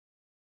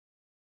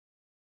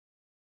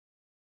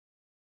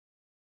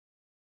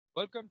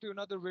Welcome to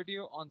another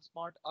video on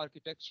smart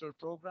architectural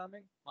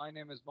programming. My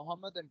name is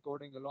Mohammed and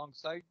coding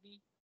alongside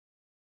me.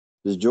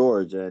 This is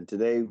George, and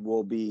today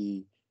we'll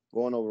be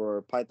going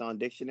over Python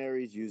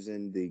dictionaries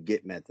using the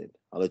get method.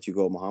 I'll let you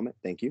go, Mohammed.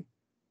 Thank you.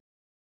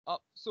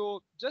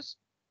 So just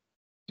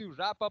to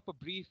wrap up a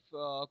brief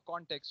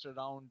context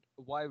around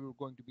why we're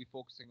going to be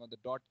focusing on the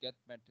 .get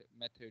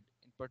method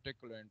in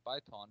particular in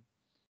Python,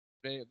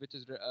 which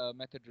is a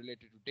method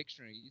related to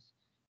dictionaries,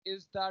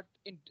 is that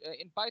in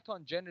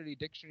Python generally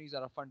dictionaries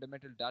are a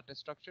fundamental data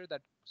structure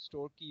that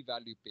store key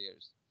value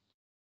pairs.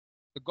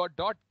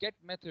 The .get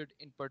method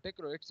in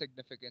particular, its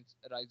significance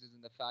arises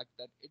in the fact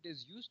that it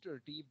is used to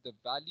retrieve the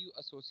value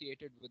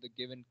associated with a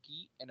given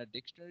key in a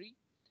dictionary.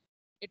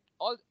 It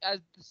all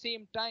at the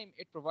same time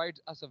it provides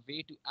us a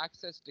way to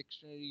access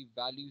dictionary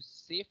values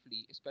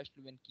safely,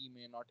 especially when key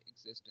may not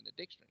exist in the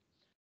dictionary.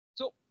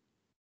 So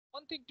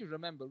one thing to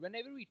remember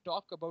whenever we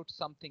talk about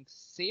something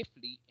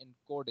safely in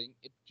coding,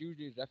 it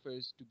usually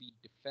refers to be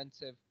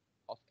defensive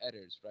of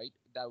errors, right?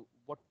 That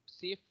what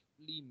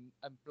safely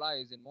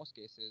implies in most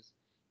cases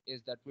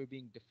is that we're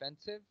being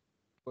defensive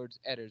towards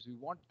errors. We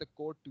want the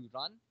code to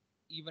run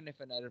even if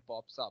an error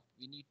pops up.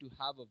 We need to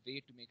have a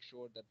way to make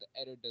sure that the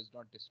error does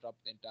not disrupt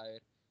the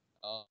entire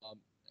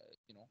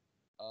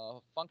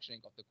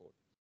functioning of the code.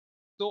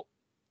 So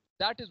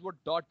that is what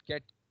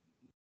 .get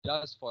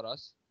does for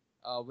us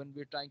when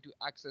we're trying to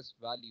access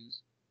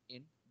values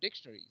in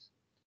dictionaries.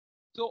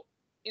 So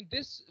in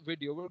this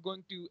video, we're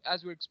going to,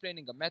 as we're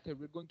explaining a method,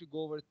 we're going to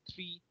go over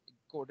three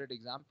coded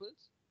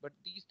examples. But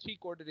these three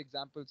coded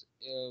examples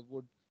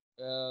would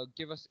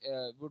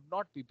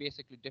not be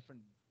basically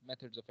different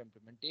methods of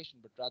implementation,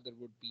 but rather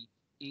would be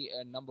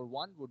number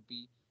one would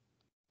be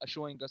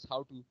showing us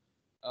how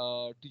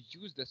to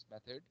use this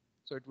method.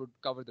 So it would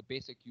cover the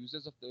basic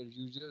uses of the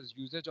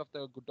usage of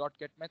the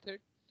 .get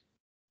method.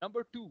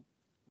 Number two,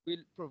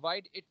 we'll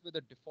provide it with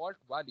a default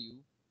value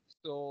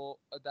so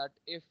that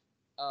if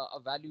a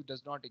value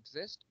does not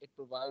exist, it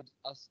provides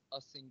us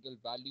a single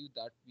value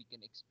that we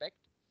can expect.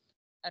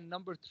 And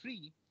number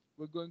three,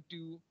 we're going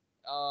to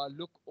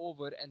look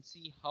over and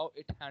see how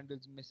it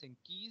handles missing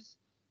keys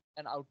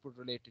and output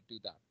related to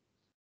that.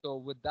 So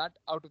with that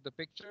out of the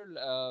picture,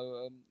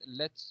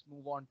 let's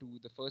move on to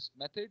the first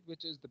method,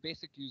 which is the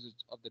basic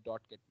usage of the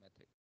 .get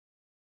method.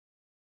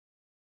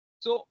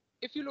 So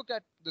if you look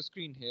at the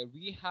screen here,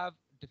 we have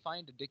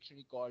defined a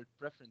dictionary called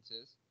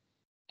preferences,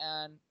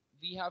 and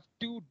we have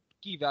two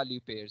key value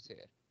pairs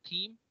here,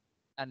 theme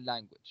and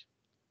language,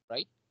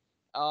 right?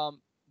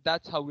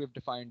 That's how we've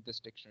defined this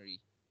dictionary.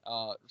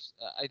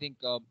 I think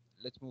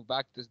let's move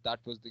back. That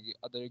was the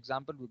other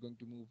example. We're going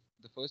to move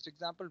the first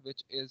example,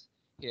 which is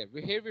here.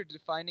 We're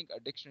defining a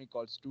dictionary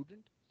called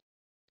student,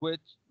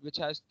 which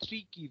has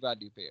three key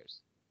value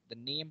pairs: the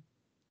name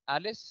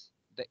Alice,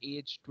 the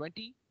age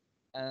 20,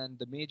 and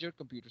the major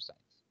computer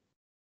science.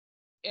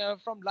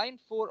 From line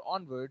 4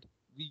 onward,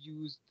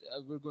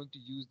 we're going to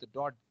use the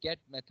 .get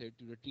method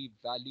to retrieve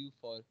value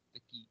for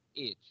the key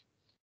age.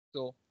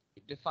 So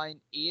we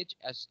define age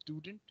as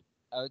student,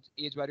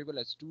 age variable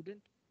as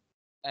student,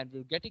 and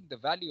we're getting the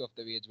value of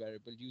the age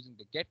variable using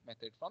the get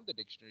method from the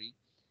dictionary,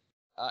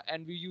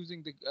 and we're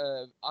using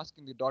the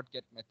asking the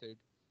 .get method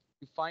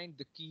to find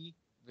the key,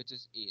 which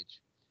is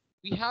age.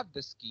 We have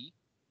this key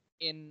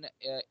in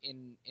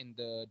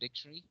the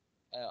dictionary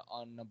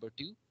on number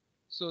 2.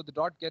 So the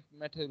 .get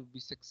method will be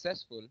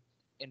successful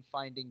in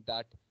finding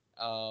that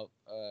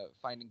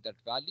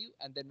value,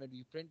 and then when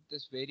we print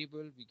this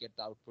variable, we get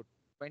the output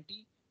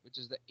 20, which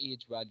is the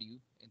age value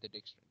in the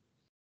dictionary.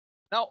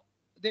 Now,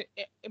 the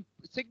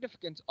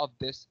significance of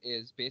this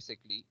is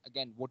basically,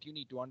 again, what you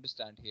need to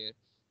understand here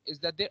is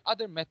that there are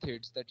other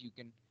methods that you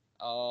can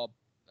uh,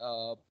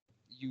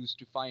 use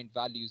to find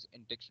values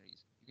in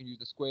dictionaries. You can use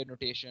the square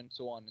notation,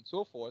 so on and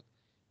so forth.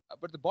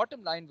 But the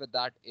bottom line with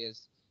that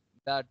is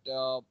that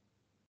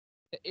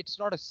it's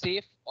not a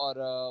safe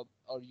or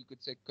you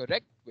could say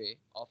correct way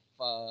of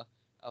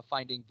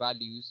finding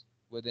values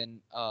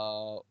within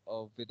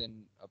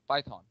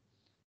Python.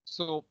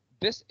 So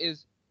this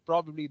is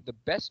probably the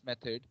best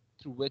method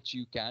through which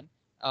you can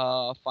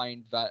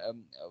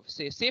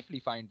say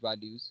safely find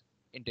values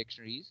in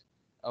dictionaries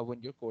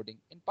when you're coding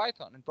in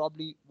Python, and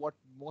probably what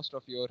most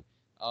of your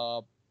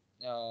uh,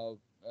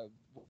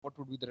 what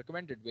would be the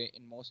recommended way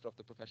in most of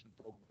the professional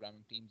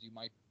programming teams you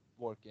might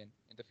work in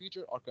the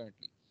future or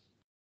currently.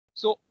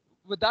 So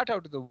with that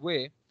out of the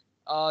way,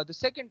 the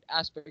second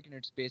aspect in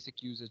its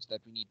basic usage that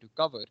we need to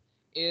cover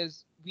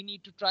is we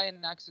need to try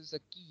and access a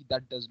key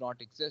that does not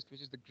exist,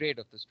 which is the grade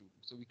of the student.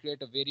 So we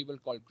create a variable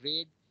called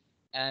grade,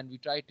 and we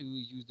try to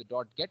use the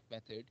 .get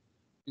method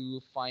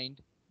to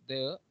find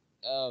the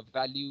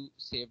value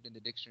saved in the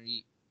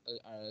dictionary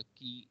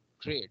key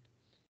grade.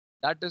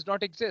 That does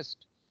not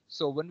exist.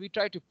 So when we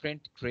try to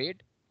print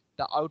grade,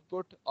 the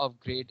output of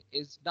grade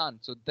is none.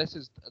 So this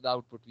is the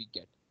output we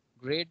get,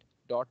 grade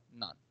dot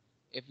none.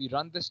 If we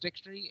run this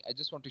dictionary, I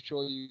just want to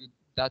show you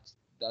that's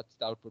the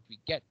output we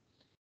get.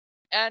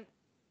 And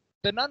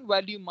the none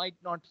value might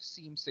not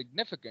seem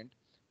significant,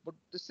 but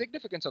the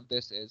significance of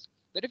this is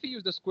that if we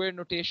use the square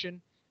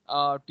notation,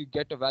 to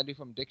get a value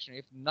from dictionary.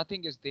 If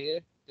nothing is there,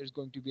 there's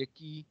going to be a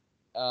key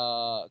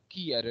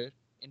error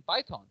in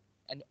Python,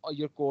 and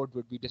your code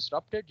would be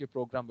disrupted, your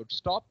program would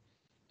stop,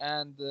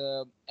 and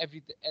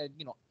everything,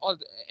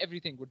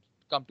 everything would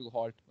come to a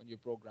halt when your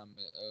program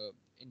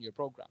in your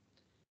program.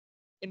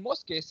 In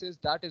most cases,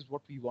 that is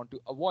what we want to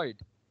avoid.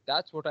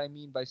 That's what I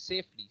mean by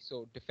safely.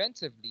 So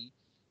defensively,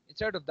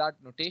 instead of that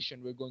notation,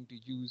 um,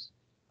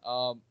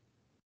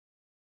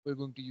 we're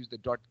going to use the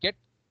 .get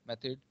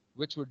method,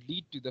 which would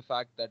lead to the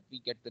fact that we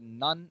get the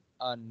none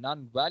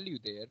value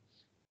there.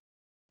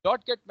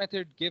 .get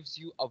method gives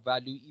you a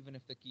value even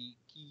if the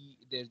key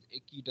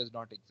does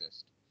not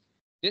exist.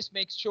 This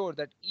makes sure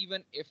that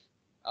even if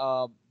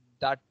uh,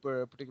 that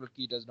particular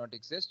key does not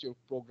exist, your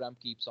program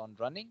keeps on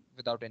running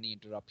without any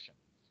interruption.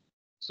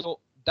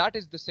 So that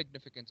is the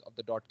significance of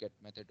the .get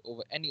method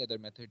over any other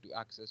method to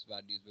access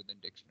values within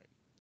dictionary.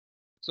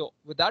 So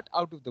with that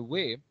out of the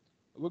way,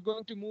 we're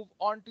going to move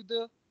on to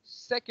the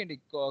second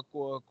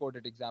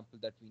coded example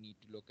that we need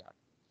to look at.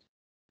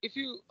 If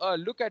you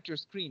look at your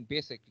screen,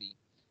 basically,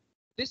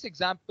 this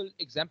example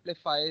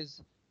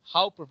exemplifies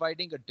how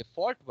providing a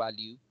default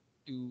value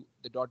to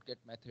the .get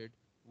method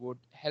would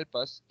help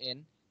us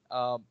in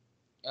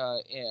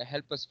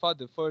help us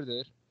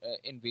further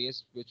in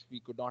ways which we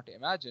could not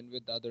imagine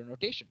with the other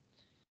notation.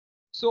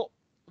 So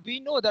we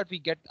know that we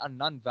get a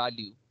none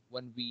value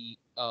when we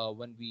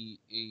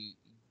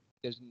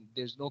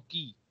there's no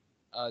key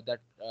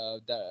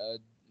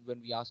when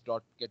we ask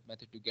 .get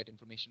method to get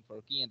information for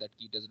a key and that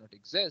key does not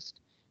exist,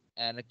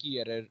 and a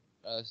key error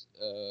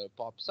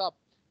pops up,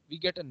 we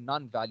get a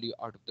none value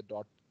out of the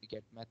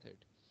 .get method.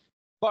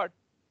 But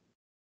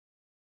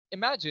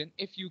imagine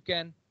if you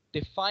can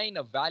define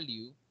a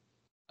value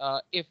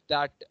if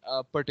that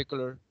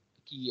particular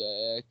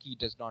key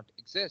does not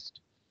exist.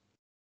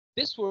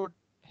 This would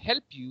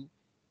help you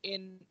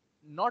in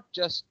not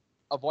just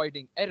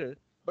avoiding error,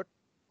 but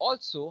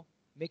also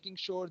making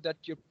sure that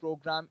your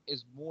program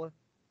is more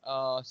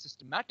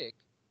systematic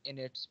in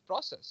its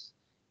process,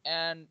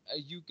 and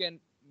you can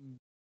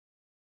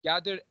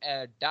gather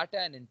data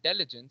and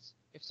intelligence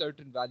if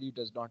certain value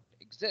does not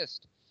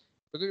exist,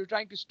 because you're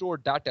trying to store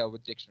data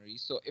with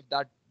dictionaries. So if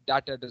that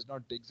data does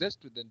not exist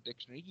within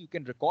dictionary, you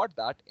can record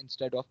that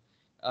instead of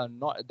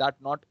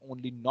not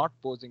only not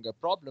posing a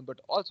problem, but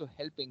also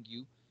helping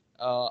you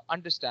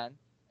understand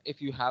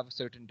if you have a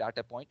certain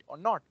data point or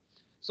not.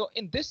 So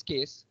in this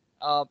case,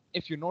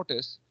 if you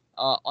notice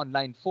on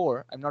line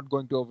 4, I'm not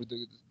going to over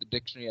the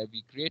dictionary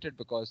we created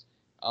because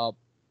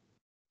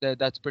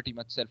that's pretty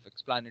much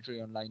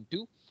self-explanatory on line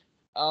 2.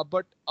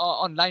 But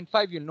on line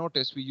 5, you'll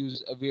notice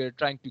we are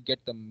trying to get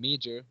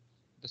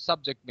the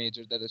subject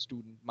major that a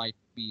student might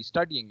be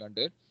studying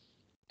under,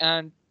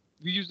 and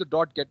we use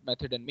the .get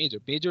method and major.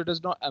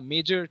 A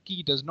major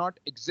key does not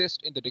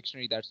exist in the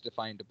dictionary that's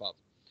defined above.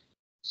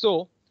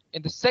 So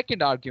in the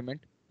second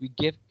argument, we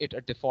give it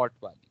a default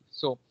value.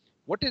 So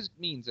what it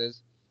means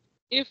is,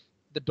 if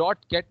the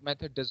 .get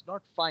method does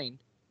not find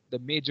the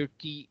major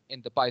key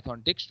in the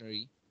Python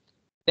dictionary,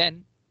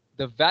 then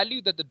the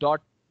value that the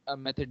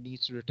method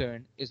needs to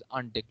return is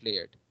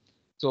undeclared.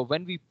 So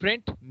when we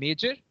print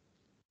major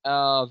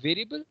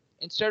variable,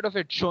 instead of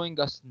it showing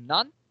us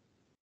none,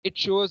 it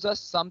shows us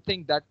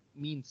something that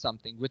means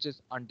something, which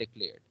is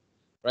undeclared,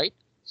 right?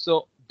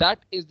 So that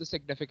is the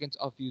significance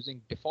of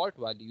using default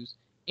values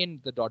in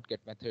the .get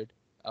method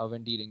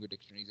when dealing with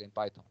dictionaries in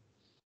Python.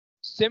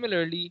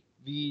 Similarly,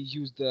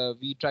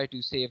 we try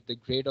to save the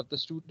grade of the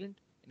student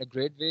in a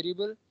grade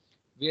variable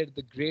where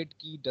the grade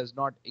key does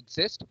not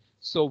exist.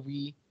 So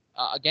we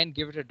again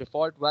give it a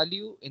default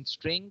value in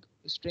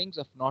strings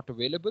of not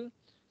available.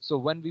 So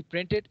when we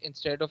print it,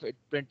 instead of it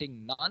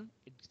printing none,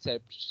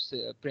 it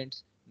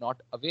prints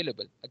not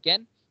available.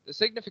 Again, the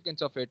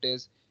significance of it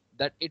is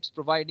that it's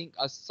providing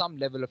us some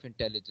level of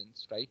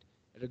intelligence, right,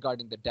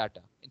 regarding the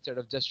data instead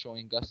of just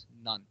showing us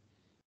none.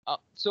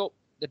 So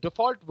the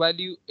default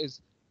value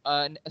is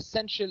an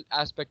essential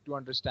aspect to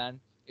understand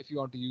if you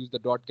want to use the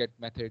 .get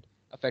method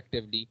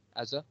effectively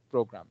as a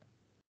programmer.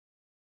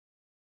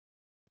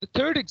 The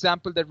third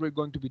example that we're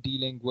going to be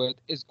dealing with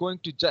is going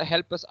to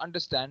help us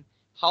understand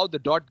how the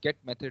 .get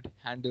method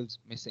handles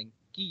missing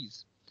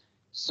keys.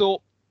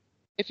 So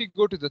if you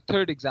go to the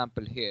third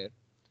example here,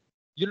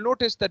 you'll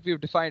notice that we've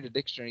defined a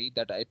dictionary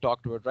that I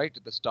talked about right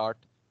at the start,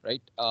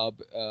 right?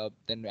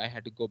 Then I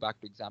had to go back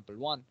to example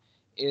 1,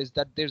 is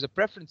that there's a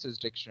preferences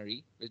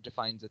dictionary which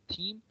defines a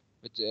theme,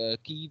 which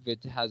key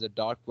which has a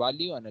dark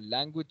value, and a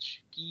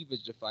language key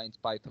which defines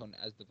Python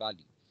as the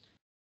value.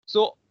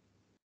 So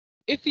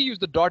if we use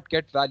the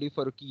 .get value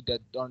for a key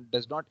that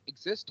does not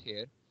exist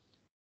here,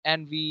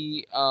 and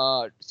we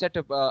set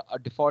up a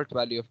default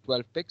value of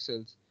 12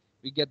 pixels,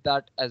 we get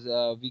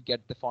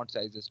the font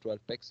size as 12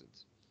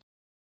 pixels.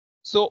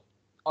 So,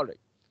 all right.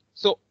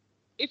 So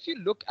if you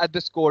look at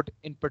this code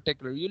in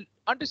particular, you'll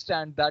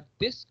understand that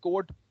this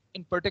code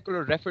in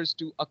particular refers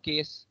to a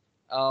case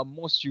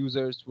most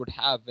users would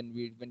have when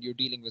you're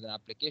dealing with an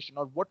application,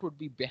 or what would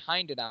be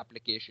behind an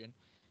application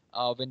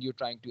when you're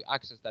trying to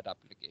access that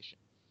application.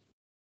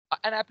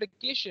 An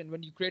application,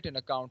 when you create an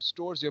account,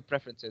 stores your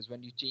preferences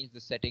when you change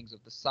the settings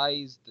of the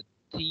size, the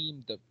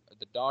theme, the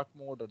dark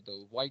mode or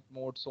the white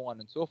mode, so on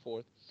and so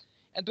forth.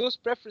 And those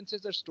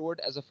preferences are stored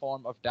as a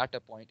form of data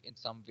point in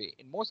some way,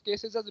 in most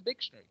cases as a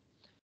dictionary.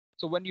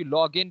 So when you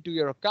log into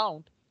your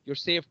account, your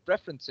saved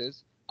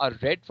preferences are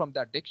read from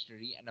that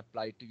dictionary and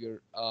applied to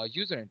your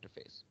user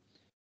interface.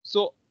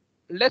 So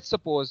let's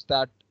suppose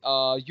that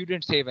you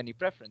didn't save any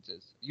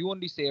preferences. You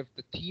only saved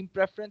the theme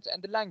preference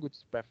and the language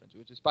preference,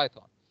 which is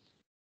Python.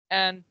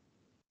 And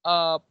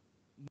uh,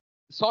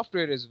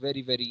 software is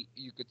very,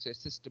 you could say,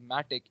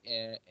 systematic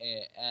and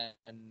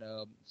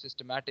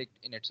systematic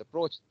in its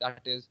approach.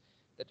 That is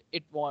that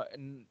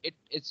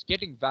it's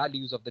getting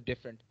values of the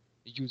different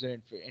user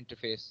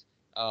interface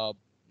uh,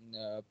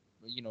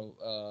 you know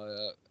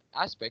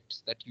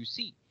aspects that you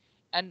see,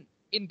 and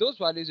in those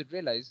values it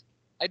realizes,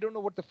 I don't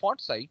know what the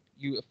font size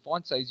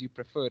you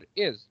prefer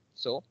is.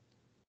 So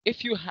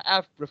if you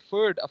have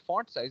preferred a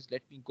font size,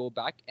 let me go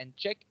back and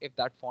check if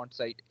that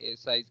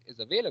size is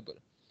available,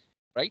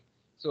 right?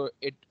 So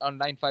it on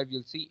line 5,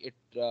 you'll see it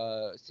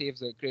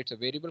creates a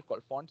variable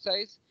called font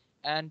size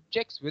and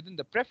checks within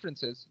the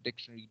preferences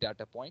dictionary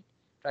data point,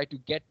 try to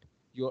get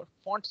your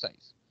font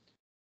size.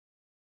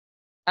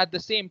 At the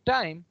same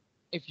time,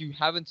 if you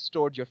haven't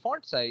stored your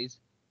font size,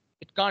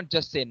 it can't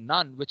just say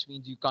none, which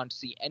means you can't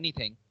see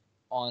anything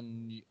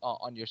on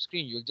your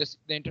screen. You'll just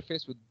the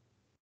interface with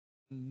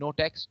no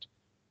text,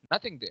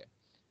 nothing there,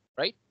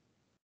 right?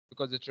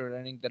 Because it's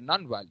running the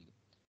none value.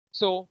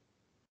 So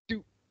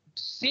to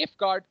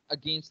safeguard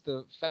against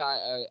the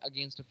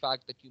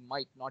fact that you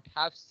might not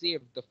have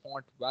saved the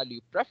font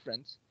value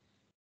preference,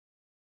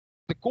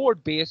 the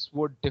code base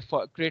would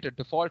create a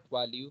default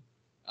value,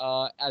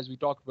 as we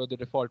talked about the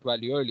default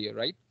value earlier,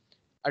 right?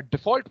 A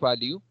default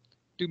value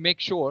to make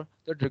sure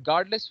that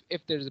regardless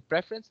if there's a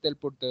preference, they'll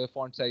put the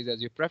font size as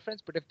your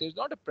preference. But if there's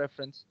not a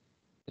preference,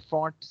 the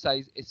font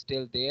size is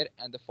still there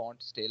and the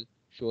font still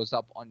shows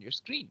up on your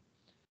screen.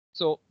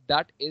 So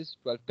that is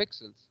 12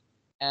 pixels.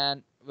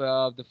 And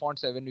the font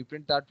size, when we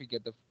print that, we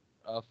get the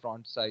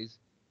font size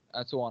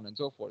and so on and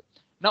so forth.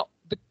 Now,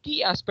 the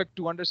key aspect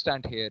to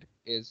understand here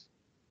is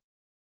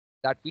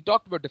that we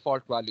talked about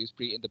default values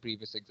in the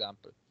previous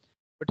example.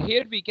 But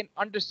here we can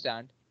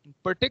understand in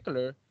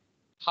particular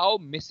how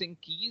missing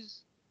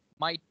keys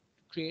might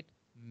create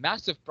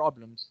massive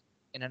problems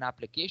in an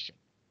application.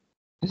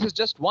 This is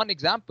just one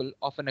example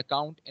of an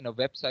account in a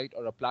website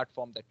or a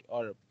platform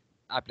or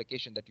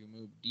application that you're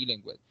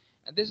dealing with.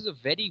 And this is a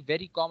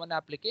very common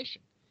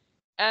application.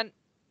 And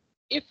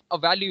if a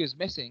value is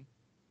missing,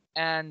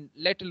 and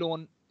let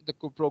alone the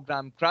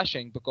program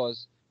crashing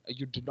because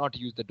you did not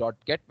use the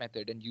 .get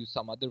method and use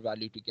some other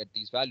value to get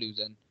these values,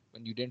 and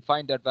when you didn't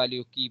find that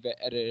value, key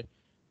error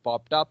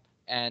popped up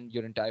and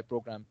your entire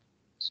program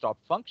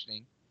stopped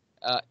functioning.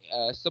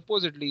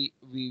 Supposedly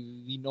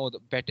we know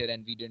better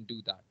and we didn't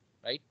do that,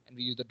 right? And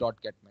we use the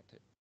 .get method.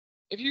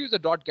 If you use the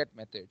 .get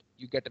method,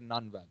 you get a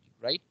none value,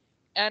 right?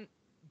 And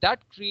that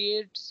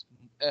creates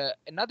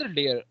another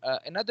layer,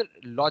 another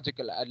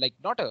logical, like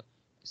not a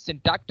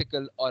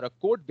syntactical or a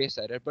code-based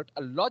error, but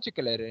a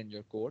logical error in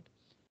your code.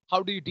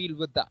 How do you deal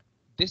with that?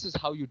 This is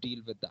how you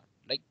deal with that,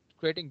 like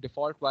creating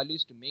default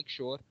values to make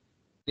sure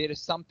there is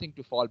something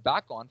to fall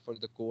back on for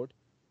the code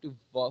to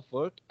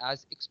work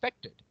as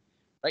expected,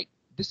 right?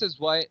 This is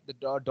why the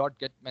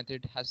 .get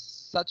method has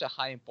such a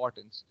high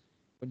importance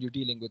when you're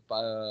dealing with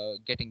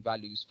getting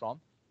values from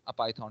a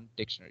Python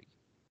dictionary.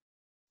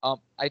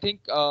 I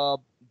think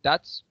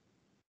that's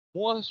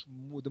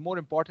the more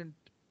important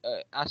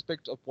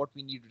aspect of what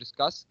we need to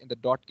discuss in the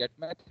 .get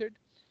method.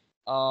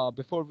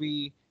 Before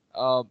we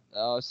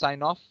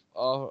sign off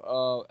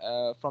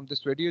from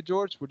this video,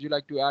 George, would you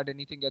like to add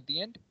anything at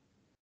the end?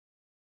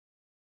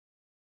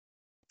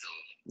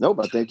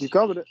 Nope, I think you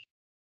covered it.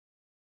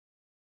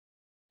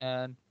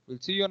 And we'll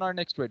see you on our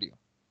next video.